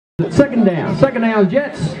Second down,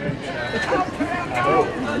 Jets.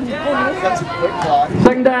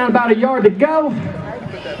 Second down, about a yard to go.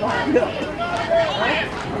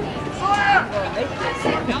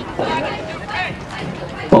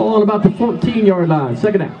 Ball on about the 14-yard line.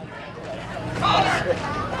 Second down.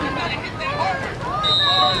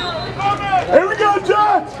 Here we go,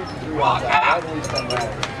 Jets!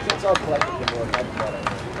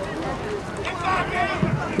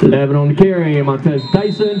 11 on the carry, Montez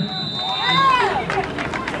Tyson.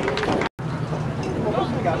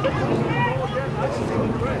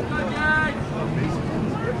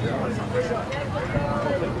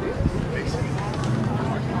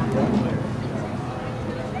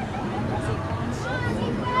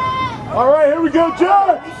 All right, here we go,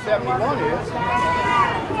 Jets! 71 is.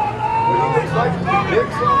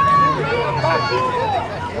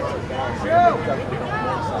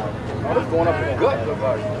 Oh, it's going up in the gut.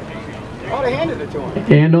 Oh, they handed it to him.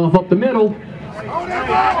 Handoff up the middle.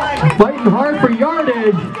 Fighting hard for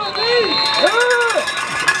yardage.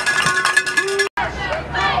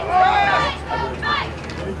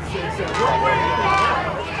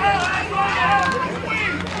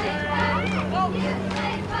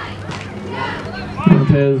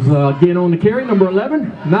 Montez again on the carry, number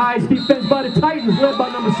 11. Nice defense by the Titans, led by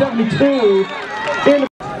number 72. In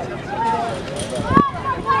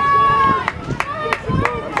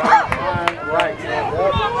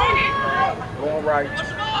Going right.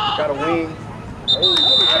 Got a wing.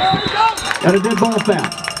 Got a dead ball foul.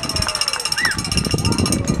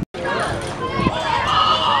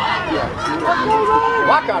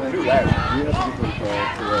 Why can't I do that?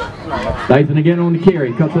 Tyson again on the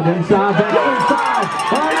carry. Cuts it inside, back inside.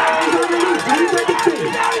 He's at the 2.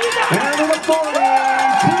 And to the 40,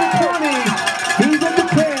 to the 20. He's at the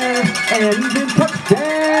 10, and he's in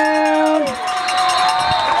touchdown.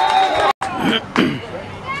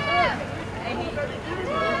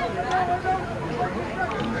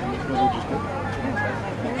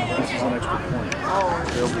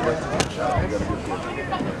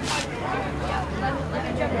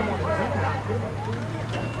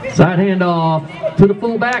 Side handoff to the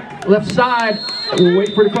fullback, left side. We'll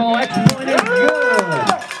wait for the call. Extra point is good.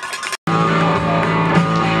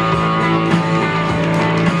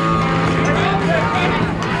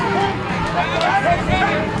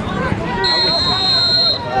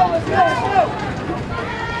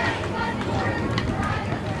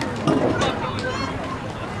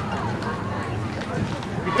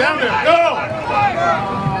 Get down there, go!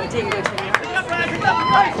 It didn't go to me.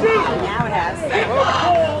 Now it has.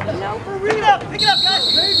 No. Pick it up, guys!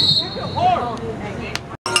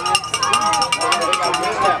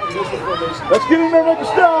 Let's get in there, make a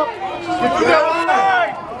stop! Get to that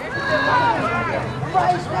line!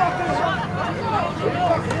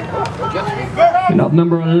 And up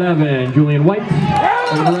number 11, Julian White on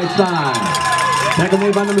the right side. Tackle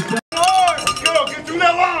made by number 7. Let's go, get through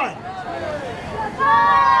that line!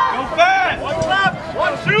 Go fast!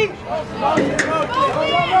 One shoot!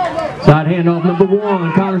 Side handoff number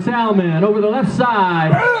 1, Connor Salmon over the left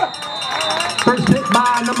side. First hit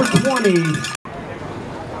by number 20.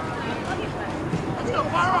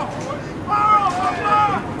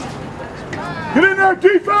 Get in there,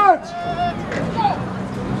 defense!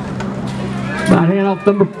 Side handoff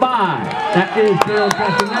number 5. That is Gerald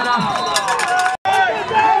Castaneda.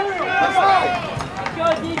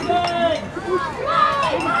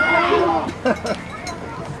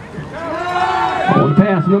 On the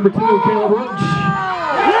pass, number 2, Caleb Roach.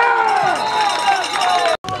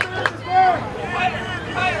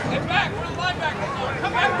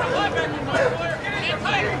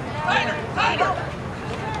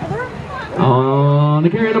 On the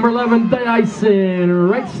carry, number 11, Dyson,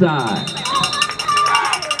 right side.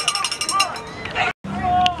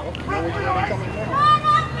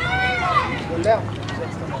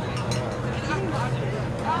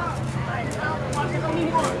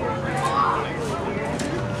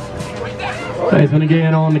 Tyson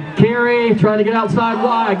again on the carry, trying to get outside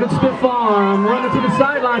wide. Good stiff arm, running to the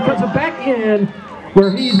sideline, cuts it back in,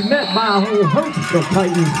 where he's met by a whole host of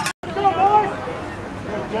Titans.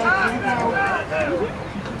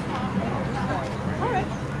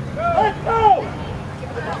 Let's go!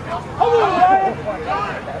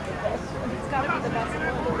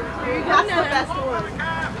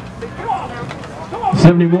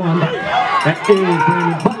 71. That is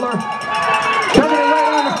Brandon Butler. Coming right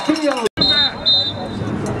on the field.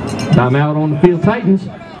 Timeout on the field, Titans.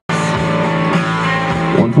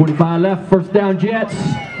 1:45 left, first down, Jets.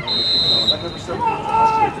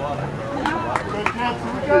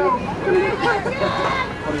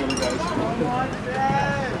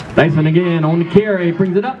 Tyson again on the carry,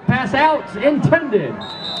 brings it up, pass out, intended.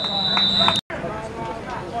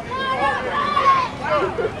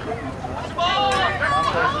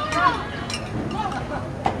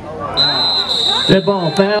 Dead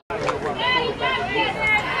ball, foul.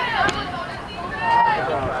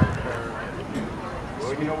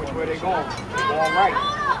 You know which way they're going. They're going right.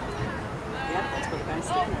 Yep, that's what we're going to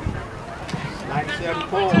see.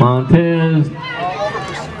 97 Montez.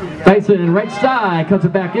 Tyson, right side, cuts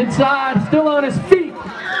it back inside, still on his feet.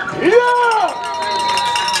 Yeah!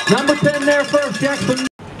 Number 10 there first, Jackson.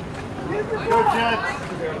 Go, Jets.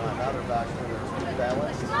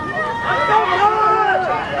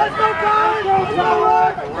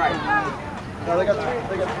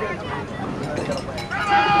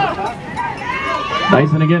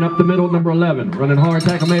 Tyson again up the middle, number 11. Running hard,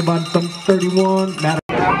 tackle made by 31.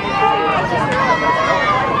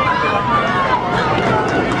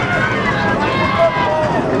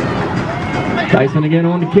 Tyson again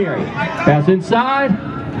on the carry. Pass inside.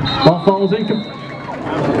 Ball falls in.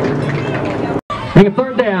 Bring a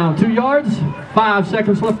third down, 2 yards. 5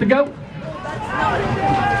 seconds left to go.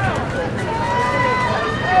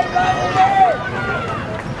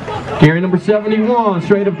 Carry number 71,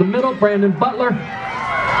 straight up the middle, Brandon Butler.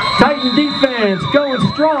 Titan defense going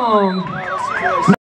strong.